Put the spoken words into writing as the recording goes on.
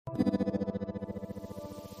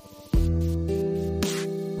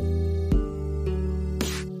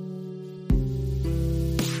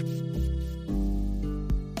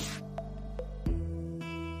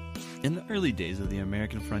early days of the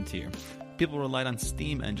American frontier, people relied on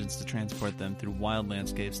steam engines to transport them through wild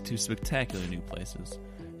landscapes to spectacular new places.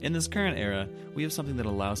 In this current era, we have something that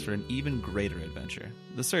allows for an even greater adventure,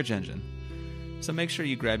 the search engine. So make sure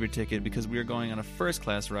you grab your ticket because we are going on a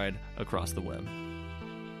first-class ride across the web.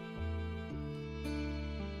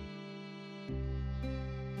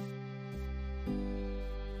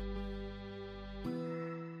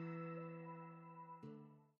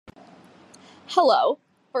 Hello.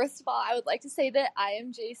 First of all, I would like to say that I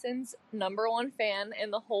am Jason's #1 fan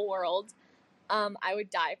in the whole world. I would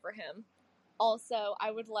die for him. Also,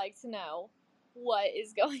 I would like to know what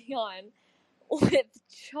is going on with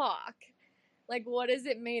chalk. Like, what is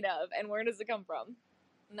it made of, and where does it come from?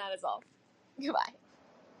 And that is all. Goodbye.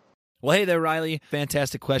 Well, hey there, Riley.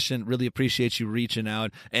 Fantastic question. Really appreciate you reaching out.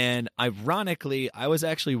 And ironically, I was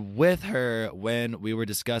actually with her when we were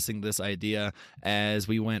discussing this idea as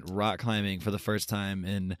we went rock climbing for the first time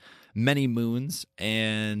in many moons.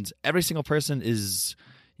 And every single person is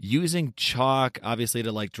using chalk, obviously,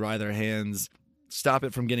 to like dry their hands, stop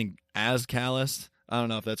it from getting as calloused. I don't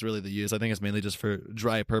know if that's really the use. I think it's mainly just for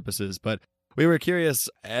dry purposes. But we were curious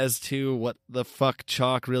as to what the fuck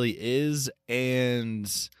chalk really is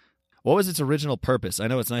and what was its original purpose? I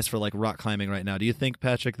know it's nice for like rock climbing right now. Do you think,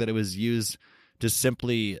 Patrick, that it was used to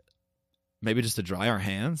simply, maybe just to dry our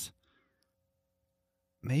hands?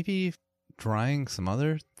 Maybe drying some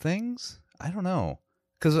other things? I don't know.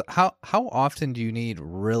 Because how often do you need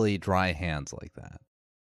really dry hands like that?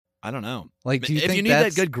 I don't know. Like, do you if think you need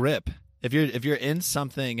that good grip, if you're in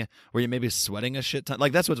something where you may be sweating a shit ton,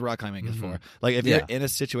 like that's what rock climbing is for. Like if you're in a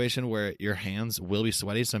situation where your hands will be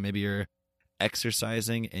sweaty, so maybe you're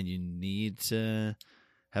exercising and you need to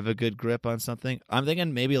have a good grip on something. I'm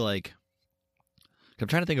thinking maybe like, I'm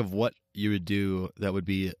trying to think of what you would do that would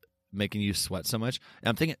be making you sweat so much. And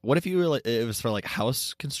I'm thinking, what if you were like, it was for like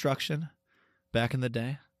house construction back in the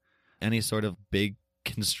day? Any sort of big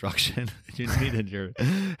construction you needed your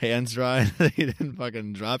hands dry you didn't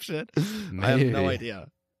fucking drop shit? Maybe. I have no idea.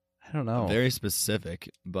 I don't know. Very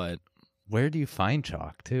specific, but where do you find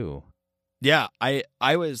chalk too? Yeah, I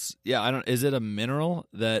don't. Is it a mineral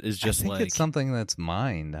that is just I think like it's something that's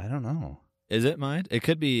mined? I don't know. Is it mined? It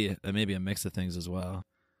could be maybe a mix of things as well.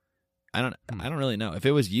 I don't really know. If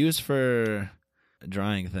it was used for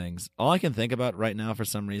drying things, all I can think about right now for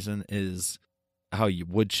some reason is how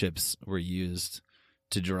wood chips were used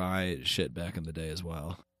to dry shit back in the day as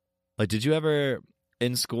well. Like, did you ever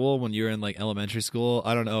in school when you were in like elementary school?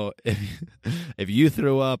 I don't know if you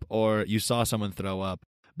threw up or you saw someone throw up.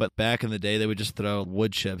 But back in the day, they would just throw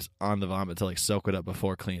wood chips on the vomit to like soak it up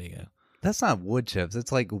before cleaning it. That's not wood chips.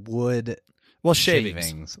 It's like wood. Well,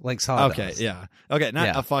 shavings. Like sawdust. Okay, yeah. Okay,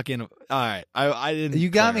 not a fucking. All right, I didn't. You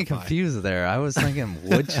got me confused there. I was thinking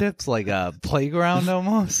wood chips, like a playground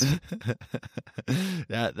almost.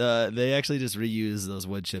 Yeah, they actually just reuse those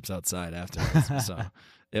wood chips outside afterwards, so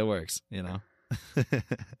it works, you know.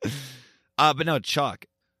 But no, chalk.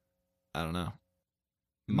 I don't know.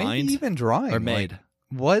 Maybe even drawing or made. Like,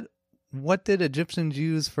 what did Egyptians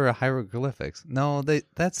use for hieroglyphics? No,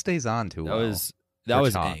 that stays on too well. That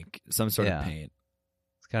was ink, some sort of paint.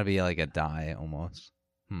 It's gotta be like a dye almost.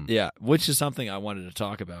 Yeah, which is something I wanted to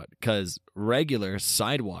talk about because regular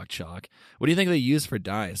sidewalk chalk. What do you think they use for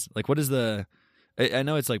dyes? Like, what is the? I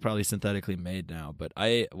know it's like probably synthetically made now, but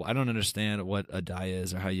I don't understand what a dye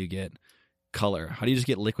is or how you get color. How do you just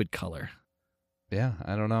get liquid color? Yeah,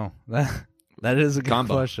 I don't know. That is a good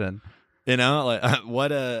question. You know, like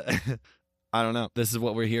what I don't know. This is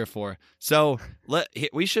what we're here for. So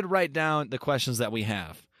we should write down the questions that we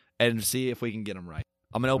have and see if we can get them right.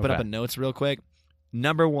 I'm gonna open up a notes real quick.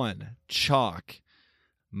 Number 1, chalk,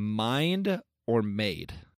 mined or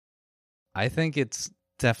made? I think it's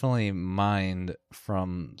definitely mined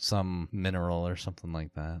from some mineral or something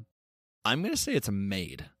like that. I'm gonna say it's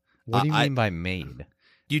made. What do you mean by made?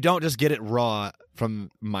 You don't just get it raw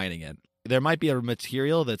from mining it. There might be a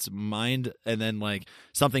material that's mined and then like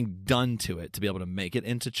something done to it to be able to make it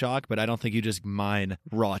into chalk, but I don't think you just mine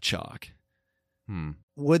raw chalk.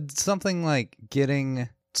 Would something like getting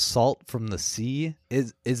salt from the sea,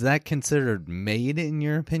 is that considered made in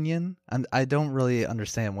your opinion? I don't really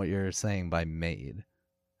understand what you're saying by made.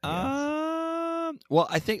 Well,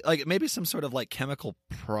 I think like maybe some sort of like chemical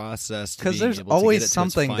process because there's always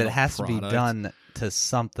something that has to be done to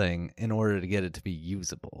something in order to get it to be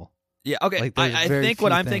usable. Yeah, okay. Like, I think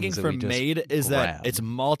what I'm thinking for made made is that it's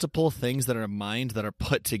multiple things that are mined that are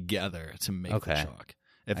put together to make the chalk.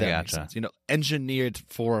 If that makes sense. You know, engineered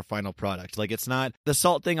for a final product. Like, it's not the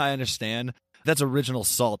salt thing. I understand that's original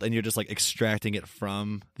salt, and you're just like extracting it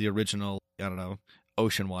from the original, I don't know,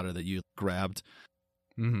 ocean water that you grabbed.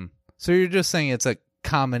 Mm-hmm. So you're just saying it's a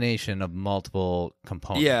combination of multiple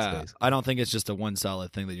components. Yeah, basically. I don't think it's just a one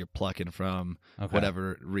solid thing that you're plucking from Okay.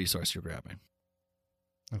 whatever resource you're grabbing.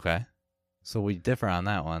 Okay. So we differ on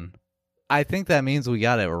that one. I think that means we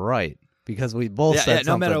got it right because we both said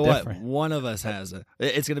no something matter different. what, one of us has it.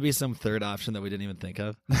 It's going to be some third option that we didn't even think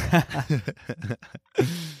of.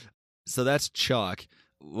 So that's chalk.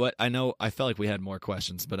 What I know, I felt like we had more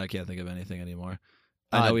questions, but I can't think of anything anymore.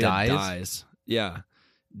 I know we dyes? had dyes. Yeah,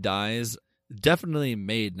 dyes definitely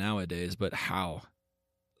made nowadays, but how?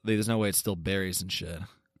 Like, there's no way it's still berries and shit.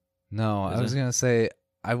 No, Is I was it? going to say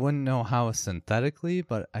I wouldn't know how synthetically,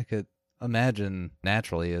 but I could imagine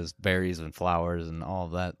naturally as berries and flowers and all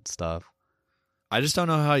of that stuff. I just don't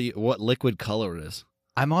know what liquid color it is.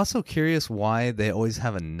 I'm also curious why they always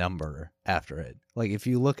have a number after it. Like if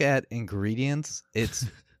you look at ingredients, it's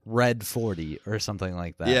red 40 or something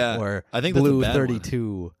like that. Yeah, or I think that's a blue bad one.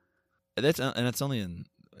 32. That's only in.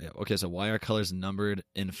 Yeah, okay, so why are colors numbered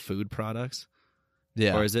in food products?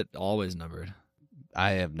 Yeah, Or is it always numbered?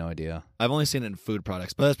 I have no idea. I've only seen it in food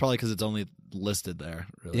products, but that's probably because it's only listed there.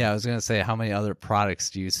 Really. Yeah, I was going to say, how many other products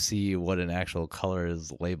do you see what an actual color is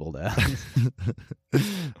labeled as?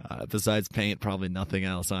 Besides paint, probably nothing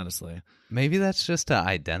else, honestly. Maybe that's just to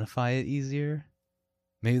identify it easier.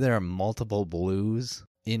 Maybe there are multiple blues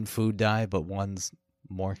in food dye, but one's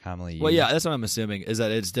more commonly used. Well, yeah, that's what I'm assuming, is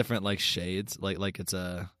that it's different, like, shades. Like it's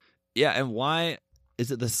a... Yeah, and why... Is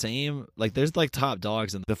it the same? Like, there's, like, top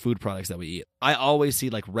dogs in the food products that we eat. I always see,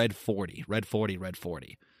 like, red 40, red 40, red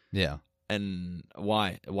 40. Yeah. And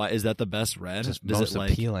why? Why is that the best red? Just Is most it,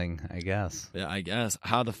 like... appealing, I guess. Yeah, I guess.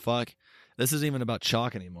 How the fuck? This isn't even about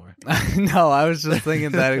chalk anymore. No, I was just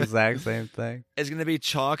thinking that exact same thing. It's going to be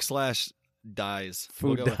chalk / dyes.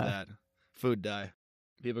 We'll Food go dye. with that. Food dye.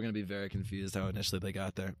 People are going to be very confused how initially they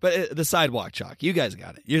got there. But the sidewalk chalk, you guys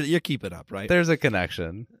got it. You're keeping up, right? There's a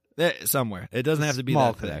connection. Somewhere. It doesn't have to be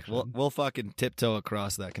Small that thick. connection. We'll fucking tiptoe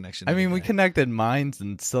across that connection. I mean, any we day. connected mines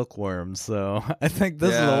and silkworms, so I think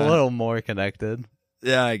this is Yeah. a little more connected.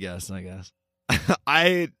 Yeah, I guess. I'm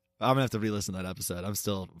going to have to re-listen to that episode. I'm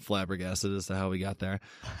still flabbergasted as to how we got there.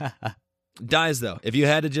 Dyes, though. If you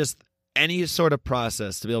had to just... Any sort of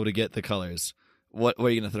process to be able to get the colors, what are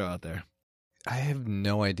you going to throw out there? I have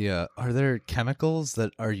no idea. Are there chemicals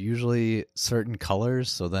that are usually certain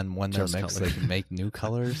colors, so then when they're Just mixed, color. they can make new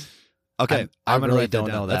colors? Okay, I I'm gonna really write that don't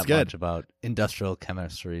down. know That's that good. much about industrial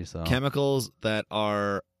chemistry, so Chemicals that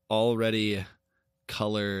are already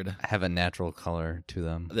colored, have a natural color to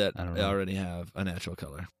them. that I don't know. already have a natural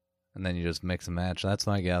color. And then you just mix and match. That's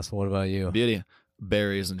my guess. What about you? Beauty,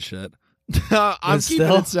 berries and shit. I'm But keeping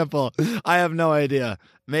still? it simple. I have no idea.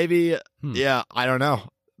 Maybe, yeah, I don't know.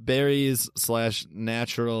 Berries /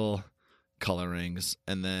 natural colorings,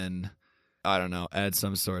 and then, I don't know, add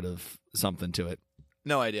some sort of something to it.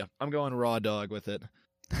 No idea. I'm going raw dog with it.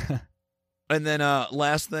 And then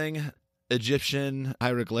last thing, Egyptian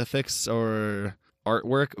hieroglyphics or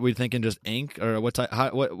artwork. We thinking just ink, or what type?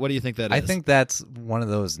 What do you think that is? I think that's one of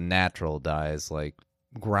those natural dyes, like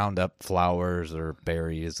ground up flowers or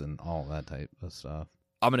berries and all that type of stuff.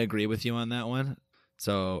 I'm gonna agree with you on that one.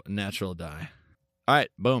 So natural dye. All right,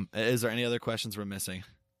 boom. Is there any other questions we're missing?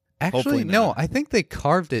 Actually, Hopefully no. not. I think they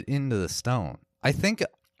carved it into the stone. I think,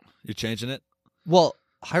 You're changing it? well,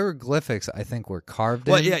 hieroglyphics, I think, were carved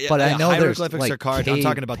Well, in. yeah, but I know there's hieroglyphics like are carved. I'm cave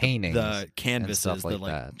talking about paintings the canvases, stuff like the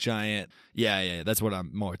like that. giant. Yeah. That's what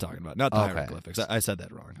I'm more talking about. Not the Okay. hieroglyphics. I said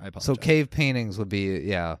that wrong. I apologize. So cave paintings would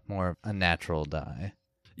be, more of a natural dye.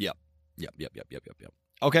 Yep.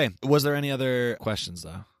 Okay. Was there any other questions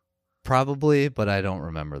though? Probably, but I don't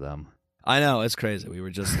remember them. I know it's crazy. We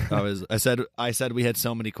were just. I said we had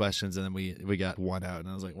so many questions, and then we got one out, and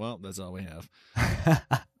I was like, well, that's all we have.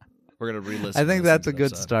 We're gonna re-listen. I think to that's a this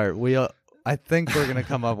good episode. start. I think we're gonna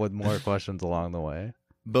come up with more questions along the way.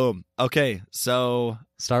 Boom. Okay. So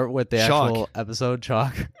Start with the Chalk. actual episode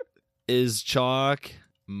chalk. is chalk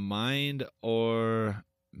mined or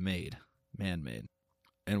made? Man-made.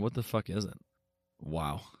 And what the fuck is it?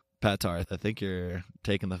 Wow. Pat Tarth, I think you're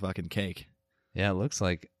taking the fucking cake. Yeah, it looks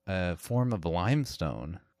like a form of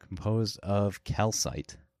limestone composed of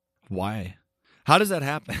calcite. Why? How does that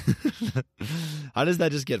happen? How does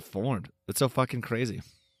that just get formed? It's so fucking crazy.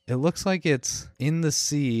 It looks like it's in the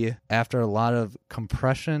sea after a lot of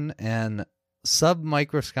compression and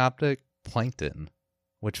submicroscopic plankton,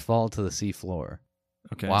 which fall to the sea floor.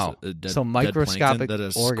 Okay. Wow. So, dead So plankton microscopic that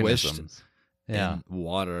is organisms. squished Yeah. in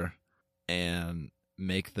water and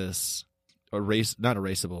make this not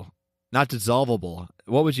erasable, not dissolvable.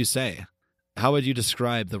 What would you say? How would you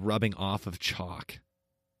describe the rubbing off of chalk?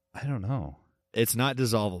 I don't know. It's not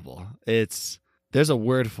dissolvable. There's a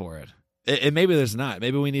word for it. Maybe there's not.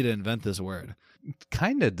 Maybe we need to invent this word.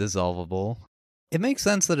 Kind of dissolvable. It makes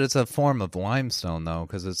sense that it's a form of limestone, though,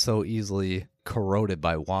 because it's so easily corroded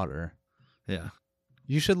by water. Yeah.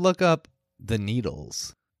 You should look up the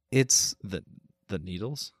Needles. It's The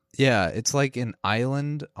Needles? Yeah, it's like an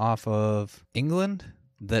island off of England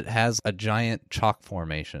that has a giant chalk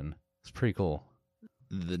formation. It's pretty cool.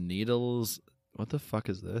 The Needles. What the fuck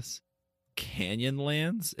is this?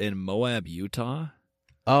 Canyonlands in Moab, Utah?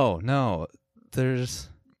 Oh, no. There's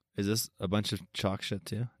Is this a bunch of chalk shit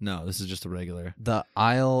too? No, this is just a regular. the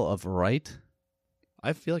Isle of Wight.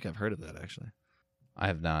 I feel like I've heard of that actually. I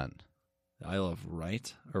have not. The Isle of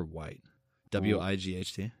Wight or White?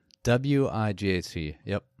 W-I-G-H-T. W-I-G-H-T.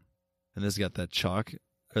 Yep. And this got that chalk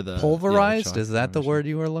or the Pulverized? chalk Is that the formation. word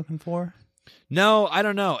you were looking for? No, I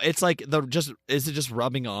don't know. It's like is it just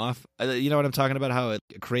rubbing off? You know what I'm talking about? How it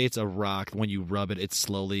creates a rock when you rub it, it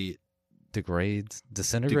slowly Degrades?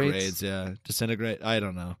 Disintegrates? degrades. Yeah, disintegrate. I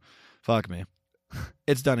don't know. Fuck me.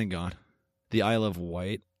 It's done and gone. The Isle of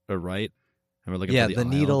Wight or Right, and we're looking Yeah, for the isle, or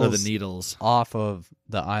Needles. the Needles. Off of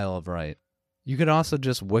the Isle of Wight. You could also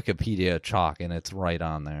just Wikipedia chalk, and it's right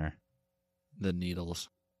on there. The Needles.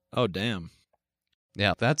 Oh damn.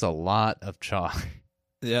 Yeah, that's a lot of chalk.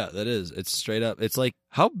 Yeah, that is. It's straight up. It's like,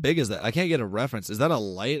 how big is that? I can't get a reference. Is that a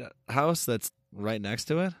lighthouse that's right next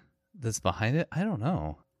to it? That's behind it? I don't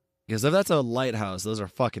know. Because if that's a lighthouse, those are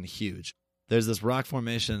fucking huge. There's this rock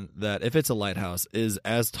formation that, if it's a lighthouse, is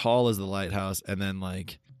as tall as the lighthouse. And then,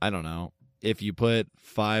 like, I don't know, if you put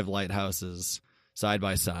 5 lighthouses side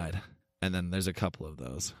by side, and then there's a couple of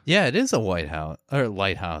those. Yeah, it is a White House or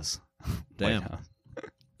lighthouse. Damn.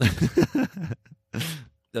 White House.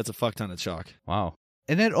 That's a fuck ton of chalk. Wow.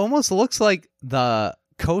 And it almost looks like the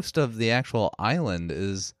coast of the actual island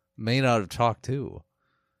is made out of chalk too.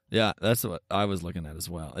 Yeah, that's what I was looking at as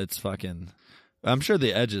well. It's fucking... I'm sure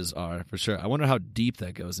the edges are, for sure. I wonder how deep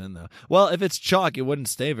that goes in, though. Well, if it's chalk, it wouldn't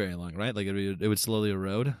stay very long, right? Like, it would slowly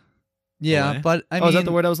erode? Yeah, Away? but I mean, is that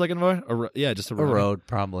the word I was looking for? Yeah, just erode. erode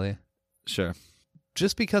probably. Sure.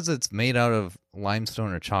 Just because it's made out of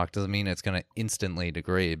limestone or chalk doesn't mean it's going to instantly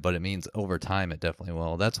degrade, but it means over time it definitely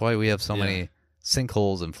will. That's why we have so many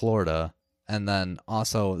sinkholes in Florida, and then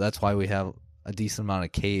also that's why we have a decent amount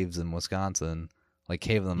of caves in Wisconsin. Like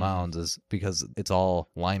Cave of the Mounds is because it's all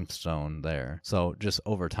limestone there. So just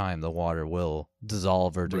over time, the water will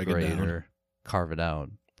dissolve or Break it degrade down. or carve it out.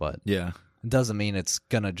 But Yeah. it doesn't mean it's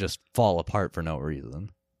going to just fall apart for no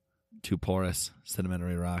reason. Too porous,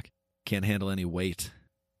 sedimentary rock. Can't handle any weight.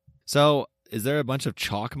 So, is there a bunch of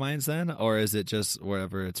chalk mines then? Or is it just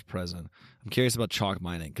wherever it's present? I'm curious about chalk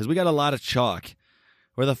mining. Because we got a lot of chalk.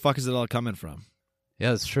 Where the fuck is it all coming from?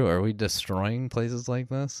 Yeah, it's true. Are we destroying places like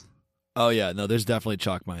this? Oh, yeah. No, there's definitely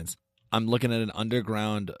chalk mines. I'm looking at an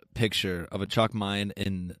underground picture of a chalk mine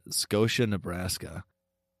in Scotia, Nebraska.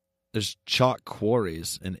 There's chalk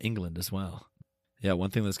quarries in England as well. Yeah, one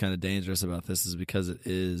thing that's kind of dangerous about this is because it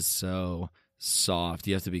is so soft,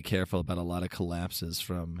 you have to be careful about a lot of collapses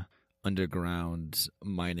from underground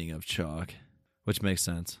mining of chalk, which makes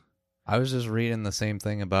sense. I was just reading the same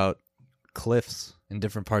thing about cliffs in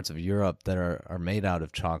different parts of Europe that are made out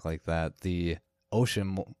of chalk like that. The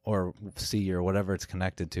ocean or sea or whatever it's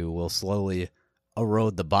connected to will slowly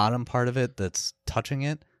erode the bottom part of it that's touching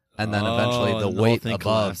it, and then eventually the whole weight thing above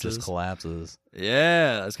collapses. just collapses.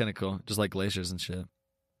 Yeah, that's kind of cool. Just like glaciers and shit.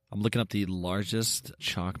 I'm looking up the largest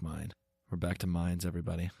chalk mine. We're back to mines,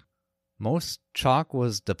 everybody. Most chalk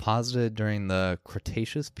was deposited during the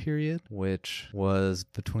Cretaceous period, which was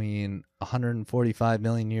between 145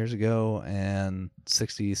 million years ago and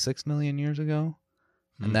 66 million years ago.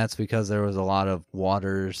 And that's because there was a lot of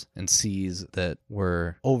waters and seas that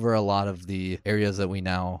were over a lot of the areas that we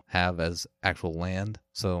now have as actual land.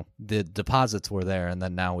 So the deposits were there, and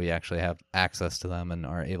then now we actually have access to them and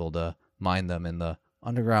are able to mine them in the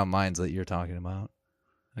underground mines that you're talking about.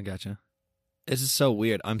 I gotcha. This is so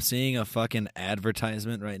weird. I'm seeing a fucking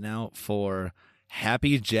advertisement right now for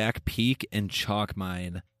Happy Jack Peak and Chalk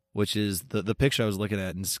Mine, which is the picture I was looking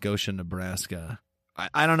at in Scotia, Nebraska.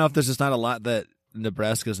 I don't know if there's just not a lot that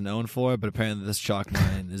Nebraska's known for, but apparently this chalk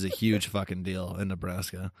mine is a huge fucking deal in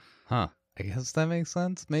Nebraska. Huh. I guess that makes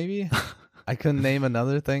sense, maybe? I couldn't name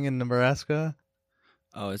another thing in Nebraska.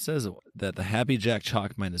 Oh, it says that the Happy Jack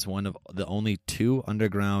Chalk Mine is one of the only 2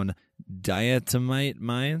 underground diatomite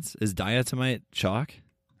mines. Is diatomite chalk?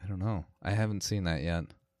 I don't know. I haven't seen that yet.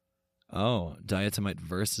 Oh, diatomite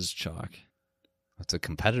versus chalk. That's a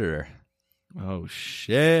competitor. Oh,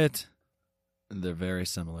 shit. They're very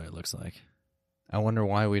similar, it looks like. I wonder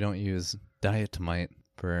why we don't use diatomite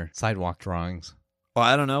for sidewalk drawings. Well,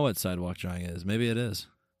 I don't know what sidewalk drawing is. Maybe it is.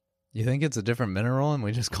 You think it's a different mineral and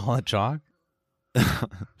we just call it chalk?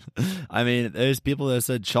 I mean, there's people that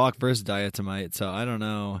said chalk versus diatomite, so I don't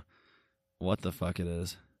know what the fuck it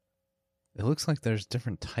is. It looks like there's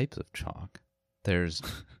different types of chalk. There's,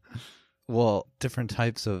 well, different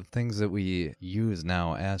types of things that we use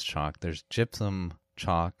now as chalk. There's gypsum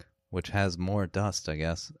chalk, which has more dust, I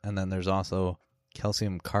guess. And then there's also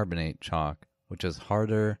calcium carbonate chalk, which is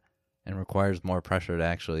harder and requires more pressure to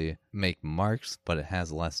actually make marks, but it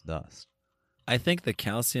has less dust. I think the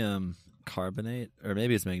calcium carbonate, or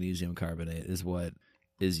maybe it's magnesium carbonate, is what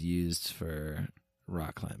is used for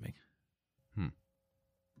rock climbing.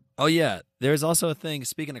 Oh, yeah. There's also a thing,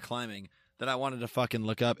 speaking of climbing, that I wanted to fucking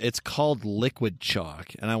look up. It's called liquid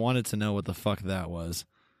chalk, and I wanted to know what the fuck that was.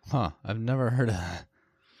 Huh. I've never heard of that.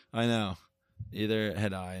 I know. Either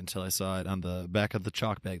had I until I saw it on the back of the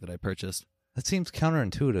chalk bag that I purchased. That seems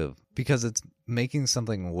counterintuitive because it's making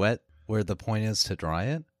something wet where the point is to dry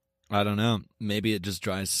it. I don't know. Maybe it just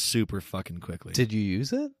dries super fucking quickly. Did you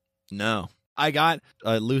use it? No. I got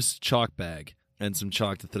a loose chalk bag and some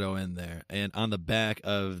chalk to throw in there. And on the back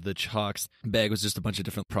of the chalk bag was just a bunch of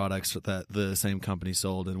different products that the same company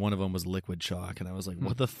sold. And one of them was liquid chalk. And I was like,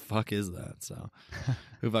 what the fuck is that? So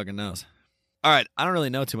who fucking knows? All right. I don't really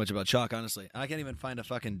know too much about chalk, honestly. I can't even find a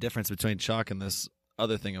fucking difference between chalk and this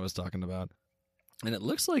other thing I was talking about. And it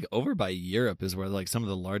looks like over by Europe is where like some of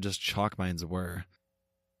the largest chalk mines were.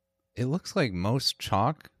 It looks like most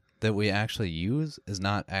chalk that we actually use is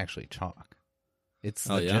not actually chalk. It's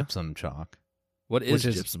the gypsum chalk. What is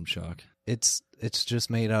gypsum chalk? It's just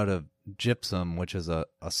made out of gypsum, which is a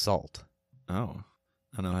salt. Oh,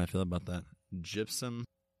 I don't know how I feel about that. Gypsum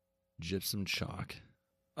chalk.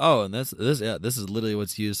 Oh, and this is literally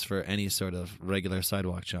what's used for any sort of regular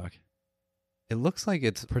sidewalk chalk. It looks like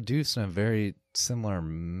it's produced in a very similar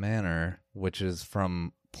manner, which is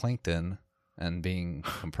from plankton and being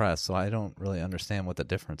compressed. So I don't really understand what the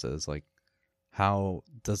difference is. Like, how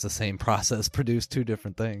does the same process produce two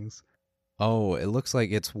different things? Oh, it looks like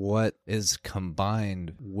it's what is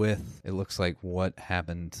combined with, it looks like what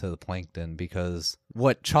happened to the plankton, because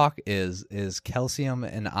what chalk is calcium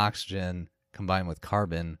and oxygen combined with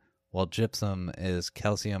carbon, while gypsum is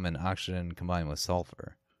calcium and oxygen combined with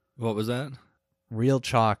sulfur. What was that? Real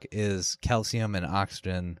chalk is calcium and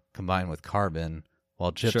oxygen combined with carbon,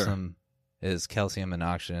 while gypsum is calcium and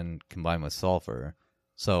oxygen combined with sulfur.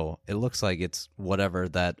 So it looks like it's whatever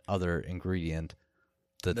that other ingredient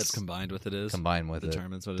that's combined with it is. Combined with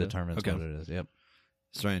determines it. What determines what it is. Yep.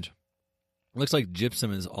 Strange. Looks like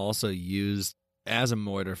gypsum is also used as a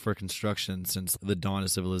mortar for construction since the dawn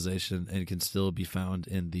of civilization and can still be found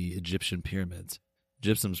in the Egyptian pyramids.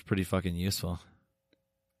 Gypsum's pretty fucking useful.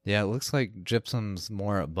 Yeah, it looks like gypsum's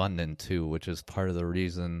more abundant too, which is part of the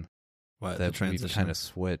reason that we've kind of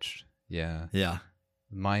switched. Yeah. Yeah.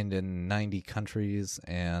 Mined in 90 countries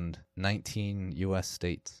and 19 U.S.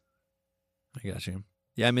 states. I got you.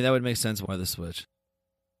 Yeah, I mean, that would make sense why the switch.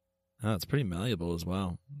 Oh, it's pretty malleable as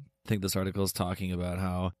well. I think this article is talking about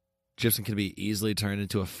how gypsum can be easily turned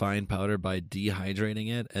into a fine powder by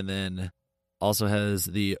dehydrating it, and then also has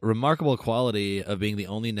the remarkable quality of being the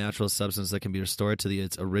only natural substance that can be restored to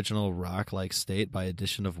its original rock-like state by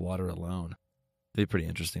addition of water alone. It'd be pretty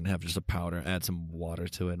interesting to have just a powder, add some water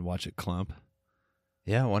to it, and watch it clump.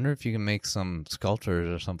 Yeah, I wonder if you can make some sculptures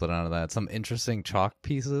or something out of that. Some interesting chalk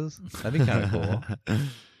pieces. That'd be kind of cool.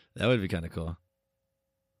 That would be kind of cool.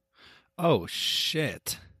 Oh,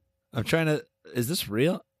 shit. I'm trying to... Is this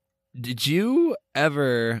real? Did you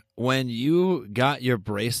ever, when you got your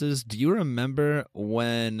braces, do you remember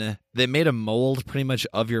when they made a mold pretty much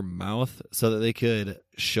of your mouth so that they could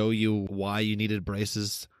show you why you needed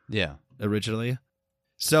braces? Yeah. Originally?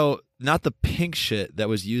 So, not the pink shit that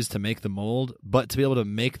was used to make the mold, but to be able to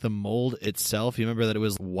make the mold itself. You remember that it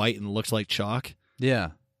was white and looked like chalk?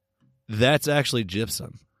 Yeah. That's actually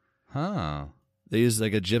gypsum. Huh. They used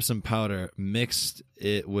like a gypsum powder, mixed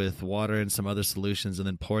it with water and some other solutions, and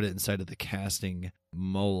then poured it inside of the casting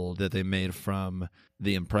mold that they made from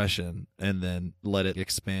the impression, and then let it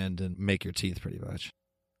expand and make your teeth pretty much.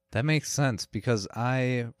 That makes sense because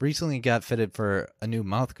I recently got fitted for a new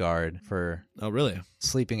mouth guard for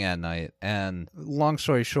sleeping at night. And long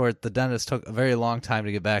story short, the dentist took a very long time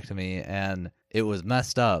to get back to me, and it was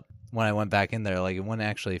messed up when I went back in there. Like, it wouldn't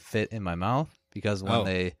actually fit in my mouth because when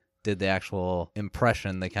they did the actual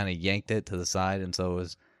impression, they kind of yanked it to the side, and so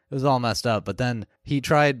it was all messed up. But then he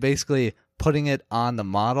tried basically putting it on the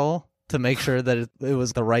model to make sure that it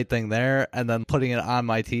was the right thing there, and then putting it on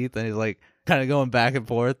my teeth, and he's like kind of going back and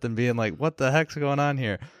forth and being like, what the heck's going on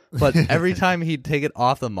here? But every time he'd take it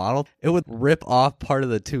off the model, it would rip off part of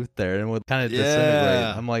the tooth there and would kind of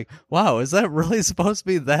disintegrate. I'm like, wow, is that really supposed to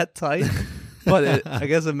be that tight? But I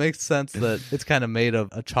guess it makes sense that it's kind of made of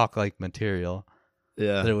a chalk-like material.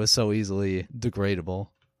 Yeah. That it was so easily degradable.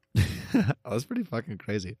 That's pretty fucking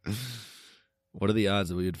crazy. What are the odds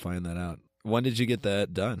that we would find that out? When did you get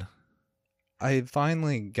that done? I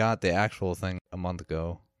finally got the actual thing a month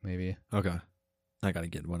ago, maybe. Okay. I got to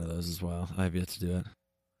get one of those as well. I have yet to do it.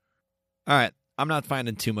 All right. I'm not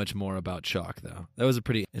finding too much more about chalk, though. That was a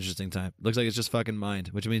pretty interesting time. Looks like it's just fucking mind,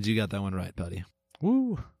 which means you got that one right, buddy.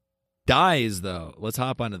 Woo. Dyes, though. Let's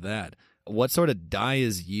hop onto that. What sort of dye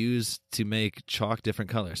is used to make chalk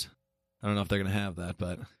different colors? I don't know if they're going to have that,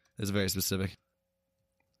 but it's very specific.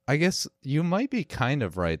 I guess you might be kind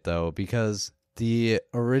of right, though, because the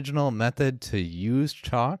original method to use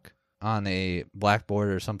chalk on a blackboard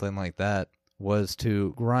or something like that was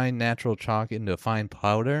to grind natural chalk into a fine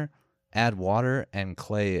powder, add water and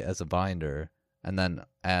clay as a binder, and then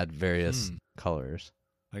add various colors.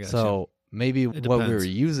 So maybe what we were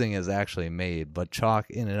using is actually made, but chalk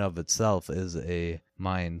in and of itself is a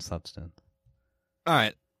mined substance. All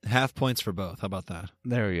right. Half points for both. How about that?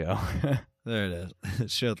 There we go. There it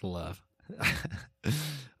is. Share the love.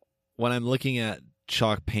 When I'm looking at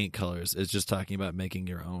chalk paint colors, it's just talking about making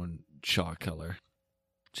your own chalk color.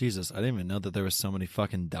 Jesus, I didn't even know that there were so many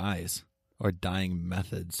fucking dyes or dyeing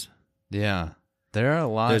methods. Yeah. There are a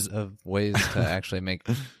lot of ways to actually make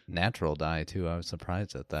natural dye, too. I was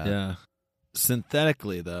surprised at that. Yeah.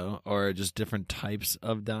 Synthetically, though, or just different types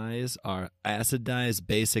of dyes, are acid dyes,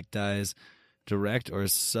 basic dyes, direct or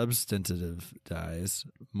substantive dyes,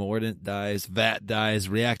 mordant dyes, vat dyes,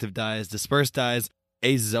 reactive dyes, dispersed dyes,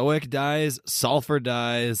 azoic dyes, sulfur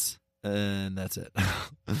dyes, and that's it.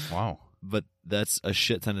 Wow. But that's a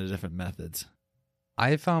shit ton of different methods.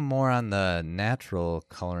 I found more on the natural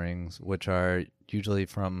colorings, which are usually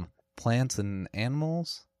from plants and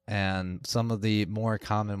animals. And some of the more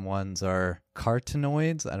common ones are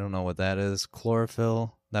carotenoids. I don't know what that is.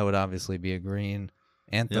 Chlorophyll. That would obviously be a green.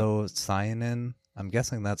 Anthocyanin. I'm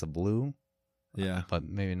guessing that's a blue. Yeah. But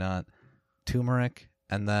maybe not. Turmeric.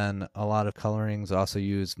 And then a lot of colorings also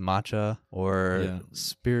use matcha or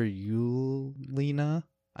spirulina.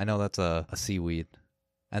 I know that's a seaweed.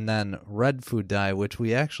 And then red food dye, which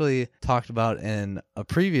we actually talked about in a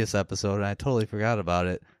previous episode, and I totally forgot about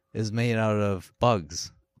it, is made out of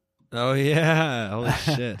bugs. Oh, yeah. Holy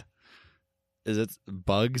shit. Is it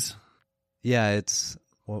bugs? Yeah, it's...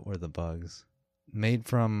 What were the bugs? Made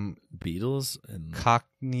from... Beetles? And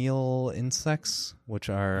cochineal insects, which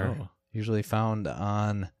are usually found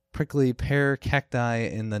on prickly pear cacti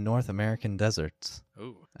in the North American deserts.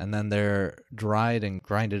 Oh. And then they're dried and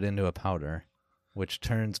grinded into a powder, which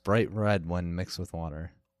turns bright red when mixed with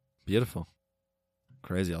water. Beautiful.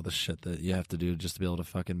 Crazy, all the shit that you have to do just to be able to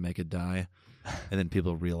fucking make a dye. And then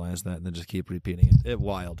people realize that and then just keep repeating it.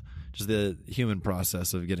 Wild. Just the human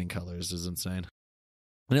process of getting colors is insane.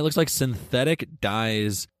 And it looks like synthetic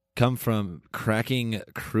dyes come from cracking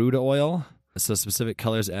crude oil. So specific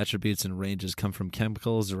colors, attributes, and ranges come from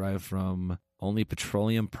chemicals derived from only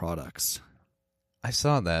petroleum products. I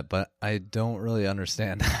saw that, but I don't really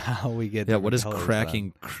understand how we get. Yeah, what is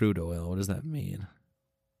cracking crude oil? What does that mean?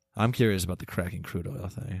 I'm curious about the cracking crude oil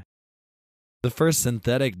thing. The first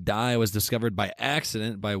synthetic dye was discovered by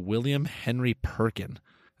accident by William Henry Perkin.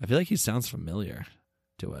 I feel like he sounds familiar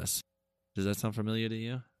to us. Does that sound familiar to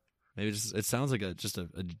you? Maybe it sounds like just a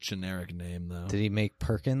generic name, though. Did he make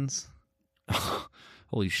Perkins?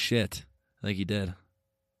 Holy shit. I think he did.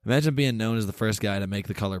 Imagine being known as the first guy to make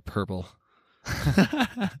the color purple.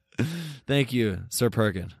 Thank you, Sir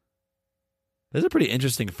Perkin. That's a pretty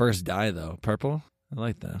interesting first dye, though. Purple? I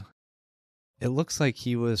like that. It looks like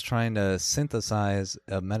he was trying to synthesize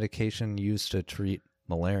a medication used to treat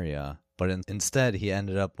malaria, but instead he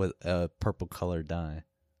ended up with a purple-colored dye.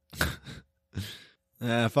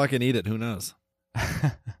 Fucking eat it. Who knows?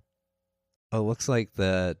 It looks like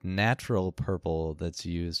the natural purple that's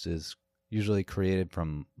used is usually created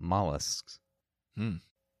from mollusks. It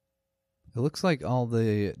looks like all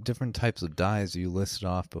the different types of dyes you listed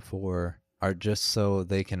off before are just so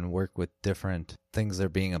they can work with different things they're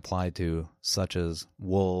being applied to, such as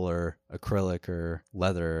wool or acrylic or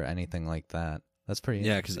leather or anything like that. That's pretty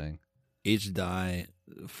interesting. Each dye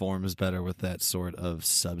forms better with that sort of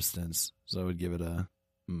substance, so it would give it a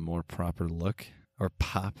more proper look or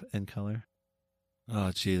pop in color.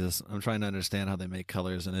 Oh, Jesus. I'm trying to understand how they make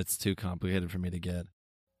colors, and it's too complicated for me to get.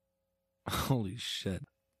 Holy shit.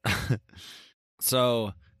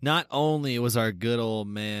 So, not only was our good old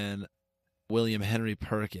man William Henry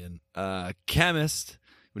Perkin a chemist,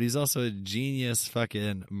 but he's also a genius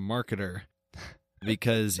fucking marketer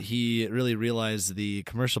because he really realized the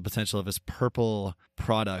commercial potential of his purple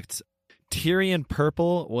product. Tyrian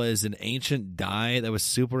purple was an ancient dye that was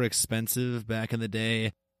super expensive back in the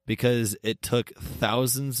day because it took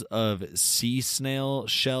thousands of sea snail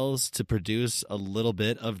shells to produce a little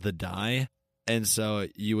bit of the dye. And so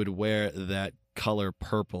you would wear that color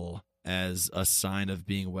purple as a sign of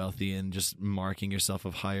being wealthy and just marking yourself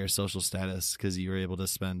of higher social status because you were able to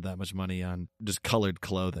spend that much money on just colored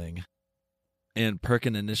clothing. And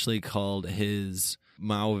Perkin initially called his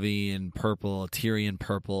Mauvian purple Tyrian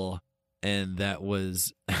purple, and that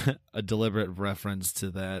was a deliberate reference to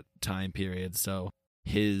that time period. So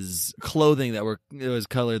his clothing that was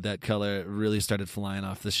colored that color really started flying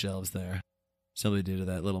off the shelves there, simply due to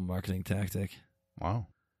that little marketing tactic. Wow.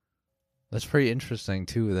 That's pretty interesting,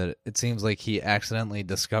 too, that it seems like he accidentally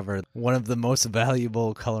discovered one of the most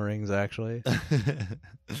valuable colorings, actually.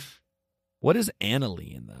 What is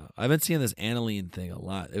aniline, though? I've been seeing this aniline thing a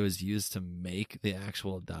lot. It was used to make the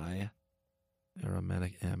actual dye.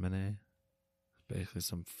 Aromatic amine. Basically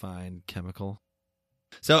some fine chemical.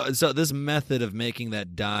 So this method of making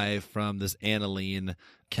that dye from this aniline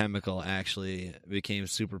chemical actually became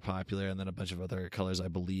super popular, and then a bunch of other colors, I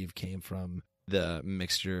believe, came from the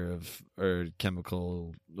mixture of, or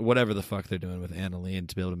chemical, whatever the fuck they're doing with aniline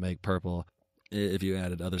to be able to make purple. If you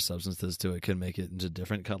added other substances to it, could make it into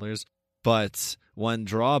different colors. But one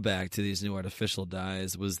drawback to these new artificial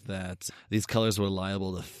dyes was that these colors were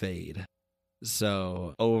liable to fade.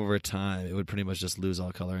 So over time, it would pretty much just lose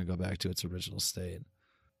all color and go back to its original state.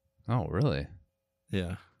 Oh, really?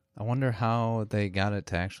 Yeah. I wonder how they got it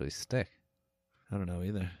to actually stick. I don't know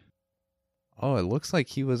either. Oh, it looks like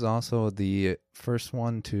he was also the first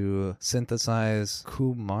one to synthesize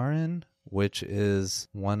coumarin, which is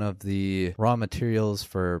one of the raw materials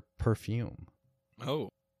for perfume. Oh.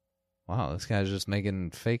 Wow, this guy's just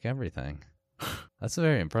making fake everything. That's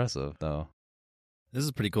very impressive, though. This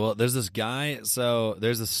is pretty cool. There's this guy, so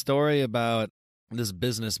there's a story about this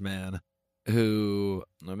businessman who,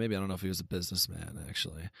 or maybe I don't know if he was a businessman,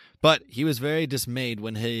 actually. But he was very dismayed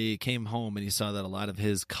when he came home and he saw that a lot of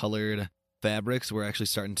his colored fabrics were actually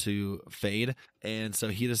starting to fade. And so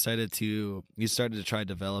he started to try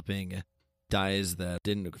developing dyes that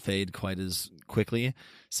didn't fade quite as quickly.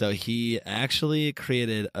 So he actually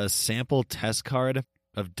created a sample test card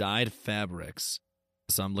of dyed fabrics.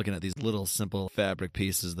 So I'm looking at these little simple fabric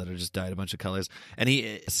pieces that are just dyed a bunch of colors. And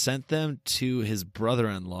he sent them to his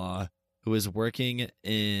brother-in-law who was working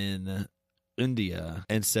in India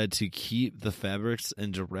and said to keep the fabrics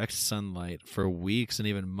in direct sunlight for weeks and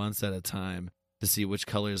even months at a time to see which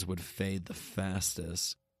colors would fade the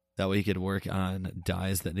fastest. That way he could work on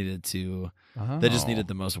dyes that just needed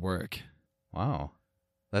the most work. Wow.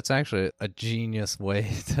 That's actually a genius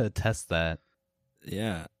way to test that.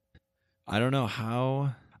 Yeah. I don't know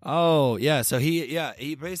how. Oh, yeah. So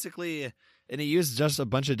he basically, and he used just a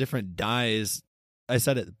bunch of different dyes. I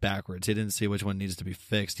said it backwards. He didn't see which one needs to be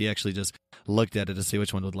fixed. He actually just looked at it to see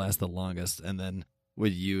which one would last the longest, and then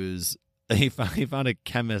would use. He found a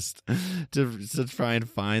chemist to try and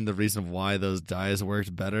find the reason why those dyes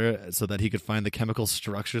worked better, so that he could find the chemical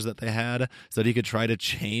structures that they had, so that he could try to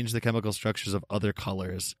change the chemical structures of other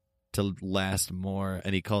colors to last more.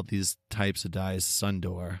 And he called these types of dyes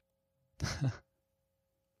Sundor,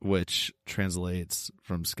 which translates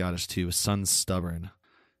from Scottish to sun stubborn.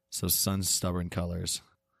 So sun stubborn colors.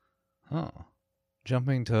 Oh.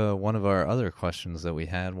 Jumping to one of our other questions that we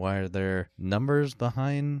had, why are there numbers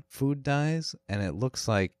behind food dyes? And it looks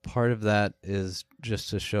like part of that is just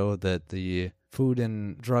to show that the Food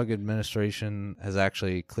and Drug Administration has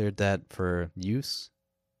actually cleared that for use.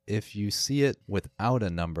 If you see it without a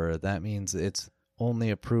number, that means it's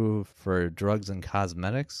only approved for drugs and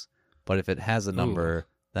cosmetics. But if it has a number,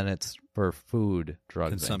 then it's for food,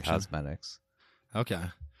 drugs, and cosmetics. Okay.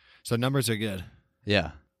 So numbers are good.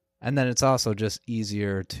 Yeah. And then it's also just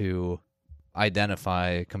easier to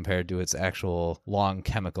identify compared to its actual long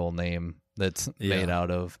chemical name that's made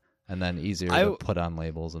out of, and then easier to put on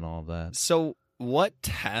labels and all of that. So what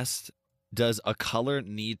test does a color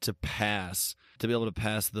need to pass to be able to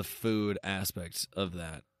pass the food aspect of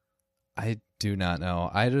that? I do not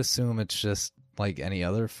know. I'd assume it's just like any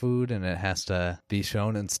other food, and it has to be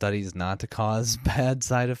shown in studies not to cause bad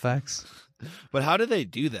side effects. But how do they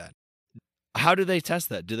do that? How do they test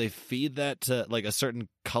that? Do they feed that to like a certain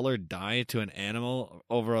colored dye to an animal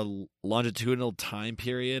over a longitudinal time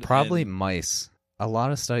period? Probably mice. A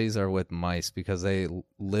lot of studies are with mice because they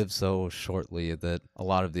live so shortly that a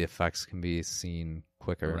lot of the effects can be seen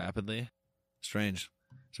quicker. Rapidly? Strange.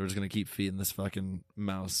 So we're just gonna keep feeding this fucking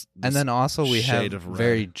mouse. And this then also we have shade of red.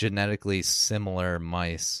 very genetically similar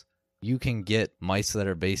mice. You can get mice that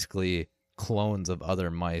are basically clones of other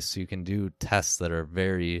mice. So you can do tests that are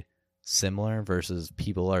very similar versus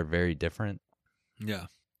people are very different. Yeah.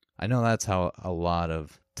 I know that's how a lot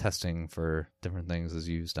of testing for different things is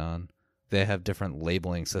used on. They have different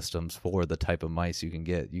labeling systems for the type of mice you can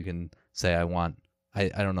get. You can say, I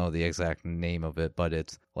don't know the exact name of it, but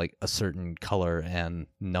it's like a certain color and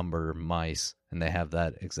number mice, and they have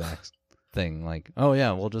that exact thing. Like, oh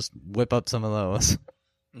yeah, we'll just whip up some of those.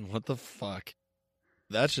 What the fuck?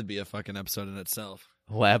 That should be a fucking episode in itself.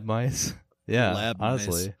 Lab mice? Yeah, Lab mice.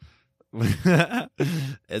 honestly.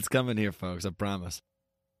 It's coming here, folks. I promise.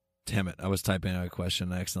 Damn it. I was typing out a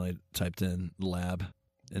question. I accidentally typed in lab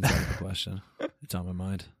inside of the question. It's on my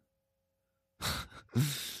mind.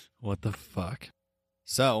 What the fuck?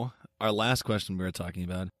 So, our last question we were talking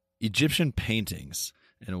about, Egyptian paintings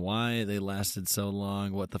and why they lasted so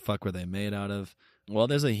long. What the fuck were they made out of? Well,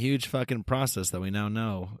 there's a huge fucking process that we now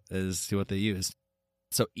know as to what they used.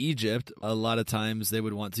 So Egypt, a lot of times they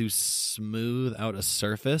would want to smooth out a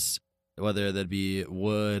surface, whether that be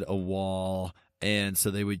wood, a wall, and so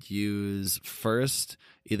they would use first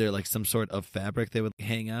either like some sort of fabric they would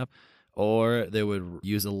hang up, or they would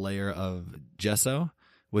use a layer of gesso,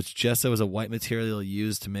 which gesso is a white material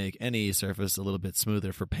used to make any surface a little bit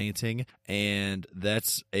smoother for painting. And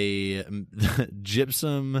that's a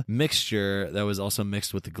gypsum mixture that was also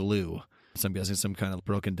mixed with glue. So I'm guessing some kind of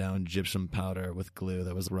broken down gypsum powder with glue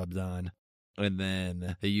that was rubbed on. And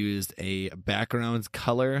then they used a background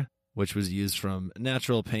color, which was used from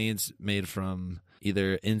natural paints made from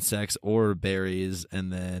either insects or berries.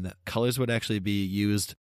 And then colors would actually be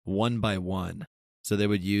used one by one. So they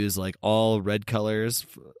would use like all the red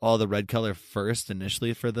color first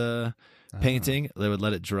initially for the painting. They would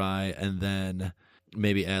let it dry and then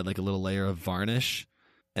maybe add like a little layer of varnish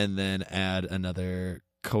and then add another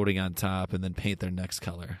coating on top and then paint their next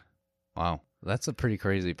color. Wow. That's a pretty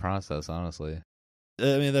crazy process, honestly.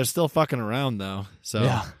 I mean, they're still fucking around though. So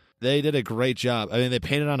Yeah. They did a great job. I mean, they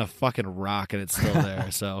painted on a fucking rock and it's still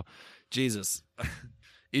there. So Jesus.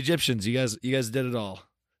 Egyptians, you guys did it all.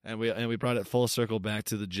 And we brought it full circle back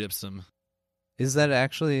to the gypsum. Is that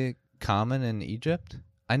actually common in Egypt?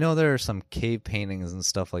 I know there are some cave paintings and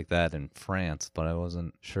stuff like that in France, but I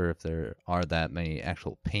wasn't sure if there are that many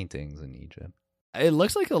actual paintings in Egypt. It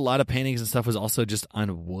looks like a lot of paintings and stuff was also just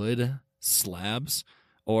on wood slabs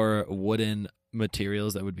or wooden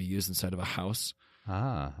materials that would be used inside of a house.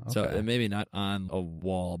 Ah, okay. So maybe not on a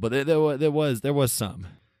wall, but there was some.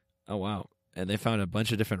 Oh wow! And they found a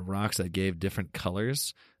bunch of different rocks that gave different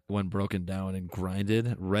colors when broken down and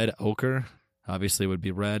grinded. Red ochre, obviously, would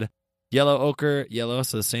be red. Yellow ochre, yellow,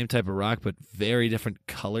 so the same type of rock, but very different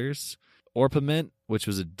colors. Orpiment, which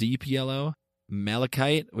was a deep yellow.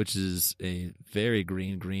 Malachite, which is a very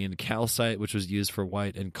green. Calcite, which was used for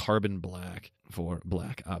white. And carbon black for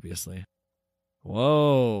black, obviously.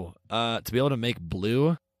 Whoa. To be able to make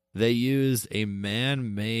blue, they used a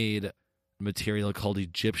man-made material called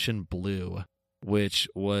Egyptian blue, which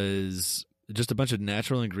was just a bunch of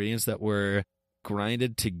natural ingredients that were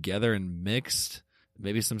grinded together and mixed.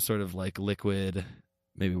 Maybe some sort of like liquid,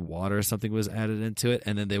 maybe water or something was added into it,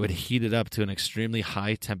 and then they would heat it up to an extremely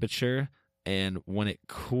high temperature, and when it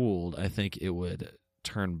cooled, I think it would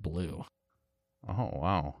turn blue. Oh,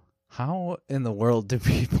 wow. How in the world do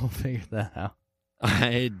people figure that out?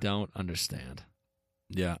 I don't understand.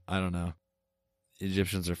 Yeah, I don't know.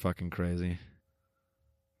 Egyptians are fucking crazy.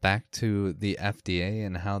 Back to the FDA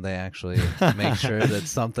and how they actually make sure that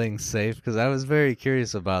something's safe, because I was very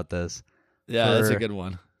curious about this. Yeah, that's a good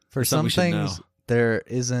one. For some we should things, know. there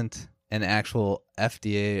isn't an actual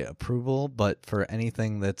FDA approval, but for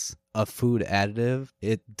anything that's a food additive,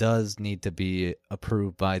 it does need to be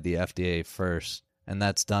approved by the FDA first. And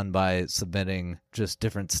that's done by submitting just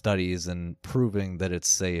different studies and proving that it's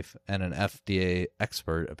safe. And an FDA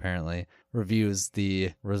expert apparently reviews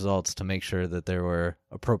the results to make sure that there were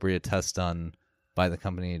appropriate tests done by the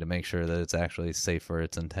company to make sure that it's actually safe for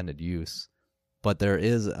its intended use. But there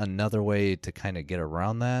is another way to kind of get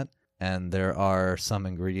around that. And there are some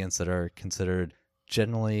ingredients that are considered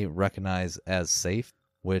generally recognized as safe,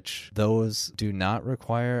 which those do not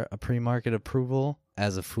require a pre-market approval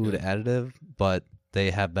as a food additive, but they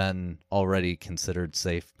have been already considered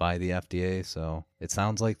safe by the FDA. So it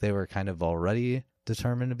sounds like they were kind of already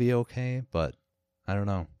determined to be okay, but I don't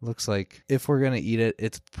know. Looks like if we're going to eat it,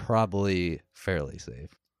 it's probably fairly safe.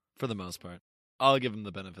 For the most part. I'll give them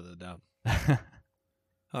the benefit of the doubt.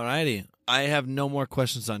 Alrighty. I have no more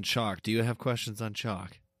questions on chalk. Do you have questions on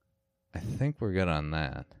chalk? I think we're good on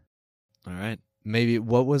that. All right. maybe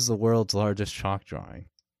what was the world's largest chalk drawing?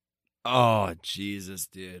 Oh, Jesus,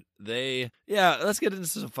 dude. Let's get into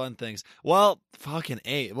some fun things. Well, fucking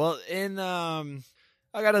A. Well,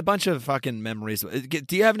 I got a bunch of fucking memories.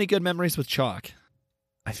 Do you have any good memories with chalk?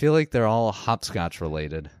 I feel like they're all hopscotch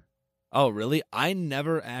related. Oh, really? I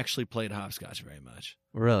never actually played hopscotch very much.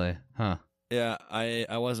 Really? Huh. Yeah,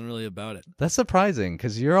 I wasn't really about it. That's surprising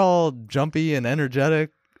because you're all jumpy and energetic.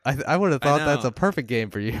 I would have thought that's know. a perfect game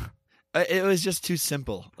for you. It was just too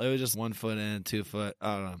simple. It was just 1 foot in, 2 foot.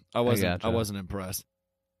 I don't know. I gotcha. wasn't impressed.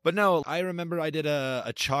 But no, I remember I did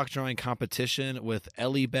a chalk drawing competition with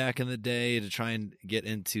Ellie back in the day to try and get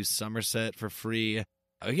into Somerset for free.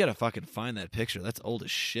 We gotta fucking find that picture. That's old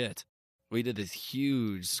as shit. We did this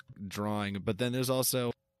huge drawing, but then there's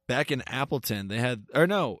also back in Appleton they had, or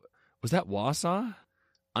no, was that Wausau?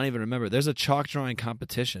 I don't even remember. There's a chalk drawing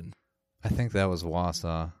competition. I think that was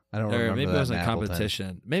Wausau. I don't Or remember maybe that it wasn't in a Appleton.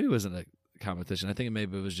 competition. Maybe it wasn't a competition. I think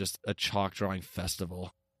maybe it was just a chalk drawing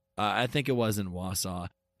festival. I think it was in Wausau.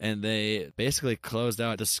 And they basically closed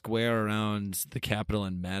out the square around the Capitol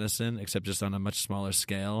in Madison, except just on a much smaller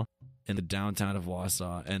scale in the downtown of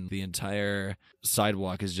Wausau. And the entire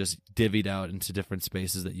sidewalk is just divvied out into different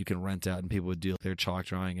spaces that you can rent out, and people would do their chalk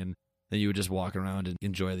drawing. And then you would just walk around and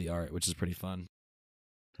enjoy the art, which is pretty fun.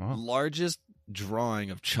 Oh. Largest drawing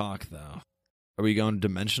of chalk, though. Are we going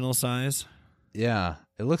dimensional size? Yeah,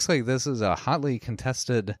 it looks like this is a hotly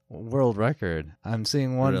contested world record. I'm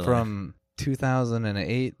seeing one Really? from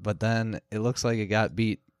 2008, but then it looks like it got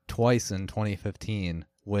beat twice in 2015,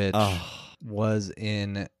 which was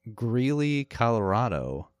in Greeley,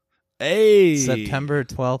 Colorado. Hey! September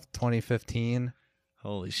 12th, 2015.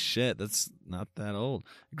 Holy shit, that's not that old.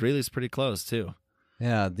 Greeley's pretty close, too.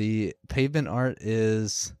 Yeah, the pavement art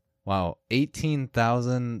is,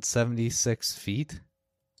 18,076 feet.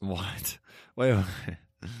 What? Wait.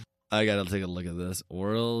 I gotta take a look at this.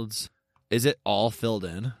 Worlds. Is it all filled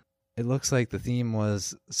in? It looks like the theme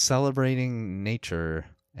was celebrating nature,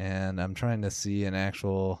 and I'm trying to see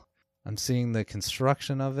I'm seeing the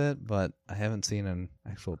construction of it, but I haven't seen an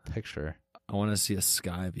actual picture. I want to see a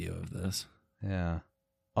sky view of this. Yeah.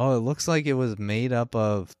 Oh, it looks like it was made up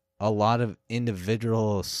of a lot of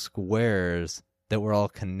individual squares that were all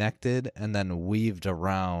connected and then weaved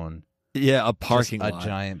around. Yeah, a parking Just lot. A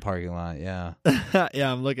giant parking lot, yeah.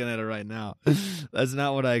 Yeah, I'm looking at it right now. That's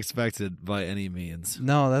not what I expected by any means.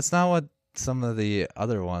 No, that's not what some of the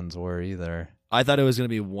other ones were either. I thought it was going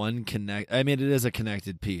to be I mean, it is a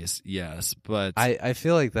connected piece, yes, but I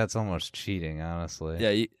feel like that's almost cheating, honestly.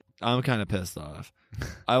 yeah, I'm kind of pissed off.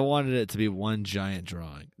 I wanted it to be one giant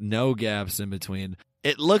drawing, no gaps in between.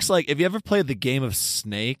 It looks like if you ever played the game of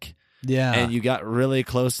Snake, Yeah. and you got really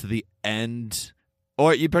close to the end,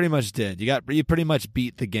 or you pretty much did. You pretty much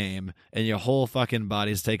beat the game, and your whole fucking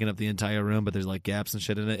body's taking up the entire room, but there's like gaps and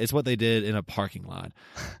shit in it. It's what they did in a parking lot,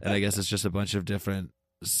 and I guess it's just a bunch of different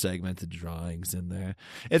segmented drawings in there.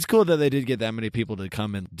 It's cool that they did get that many people to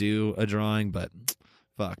come and do a drawing, but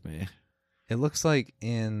fuck me. It looks like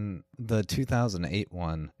in the 2008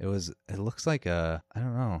 one, it looks like it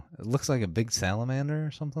looks like a big salamander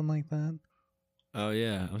or something like that. Oh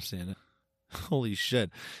yeah, I'm seeing it. Holy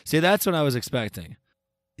shit. See, that's what I was expecting.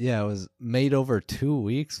 Yeah, it was made over 2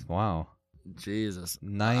 weeks. Wow. Jesus.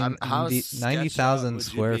 90,000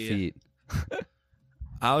 square feet.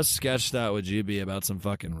 How sketched out would you be about some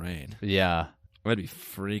fucking rain? Yeah. I'd be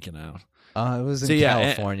freaking out. It was in So, yeah,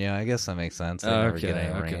 California. I guess that makes sense. They never get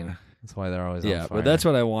any okay. rain. That's why they're always Yeah, on fire. but that's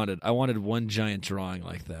what I wanted. I wanted one giant drawing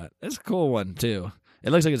like that. It's a cool one, too. It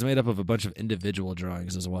looks like it's made up of a bunch of individual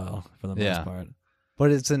drawings as well, for the most part.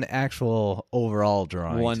 But it's an actual overall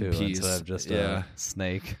drawing, One too, piece. instead of just Yeah. a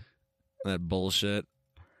snake. That bullshit.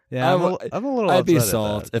 Yeah, I'm a little I'd be upset at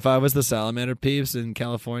salt. that. If I was the salamander peeps in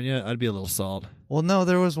California, I'd be a little salt. Well, no,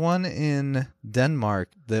 there was one in Denmark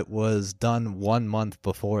that was done 1 month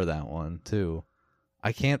before that one, too.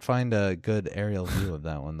 I can't find a good aerial view of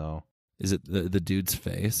that one, though. Is it the dude's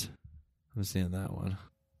face? I'm seeing that one.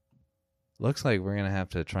 Looks like we're going to have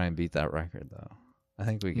to try and beat that record, though. I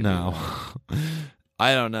think we can No. do that.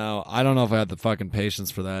 I don't know. I don't know if I have the fucking patience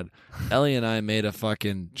for that. Ellie and I made a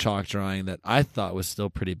fucking chalk drawing that I thought was still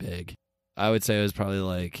pretty big. I would say it was probably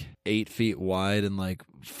like 8 feet wide and like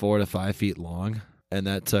 4 to 5 feet long. And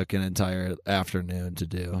that took an entire afternoon to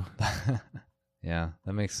do. Yeah,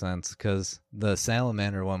 that makes sense, because the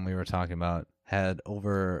salamander one we were talking about had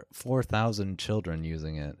over 4,000 children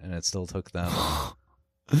using it, and it still took them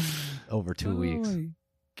over 2 weeks. Oh my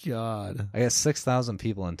God. I guess 6,000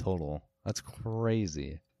 people in total. That's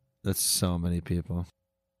crazy. That's so many people.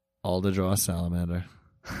 All to draw a salamander.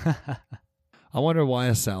 I wonder why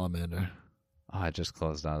a salamander. Oh, I just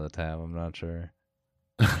closed out of the tab. I'm not sure.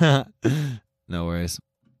 No worries.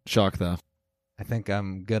 Chalk, though. I think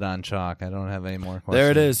I'm good on chalk. I don't have any more questions.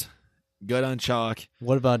 There it is. Good on chalk.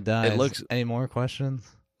 What about dyes? It looks... Any more questions?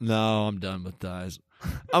 No, I'm done with dyes.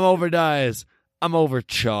 I'm over dyes. I'm over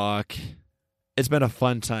chalk. It's been a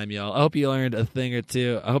fun time, y'all. I hope you learned a thing or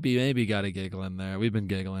two. I hope you maybe got a giggle in there. We've been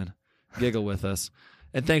giggling. Giggle with us.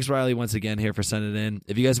 And thanks, Riley, once again here for sending it in.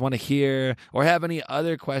 If you guys want to hear or have any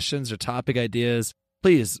other questions or topic ideas,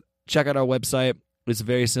 please check out our website. It's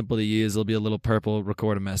very simple to use. There'll be a little purple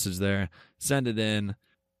record a message there. Send it in.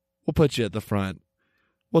 We'll put you at the front.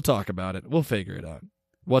 We'll talk about it. We'll figure it out.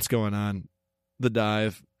 What's going on? The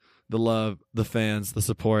dive, the love, the fans, the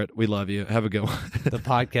support. We love you. Have a good one. The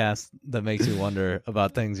podcast that makes you wonder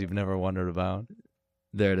about things you've never wondered about.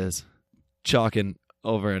 There it is. Chalking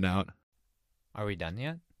over and out. Are we done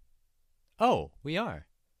yet? Oh, we are.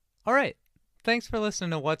 All right. Thanks for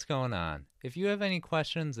listening to What's Going On. If you have any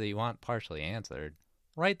questions that you want partially answered,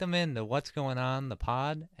 write them in to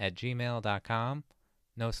what'sgoingonthepod@gmail.com.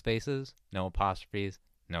 No spaces, no apostrophes,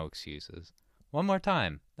 no excuses. One more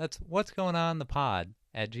time. That's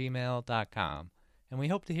what'sgoingonthepod@gmail.com. And we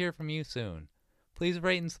hope to hear from you soon. Please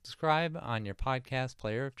rate and subscribe on your podcast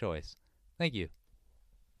player of choice. Thank you.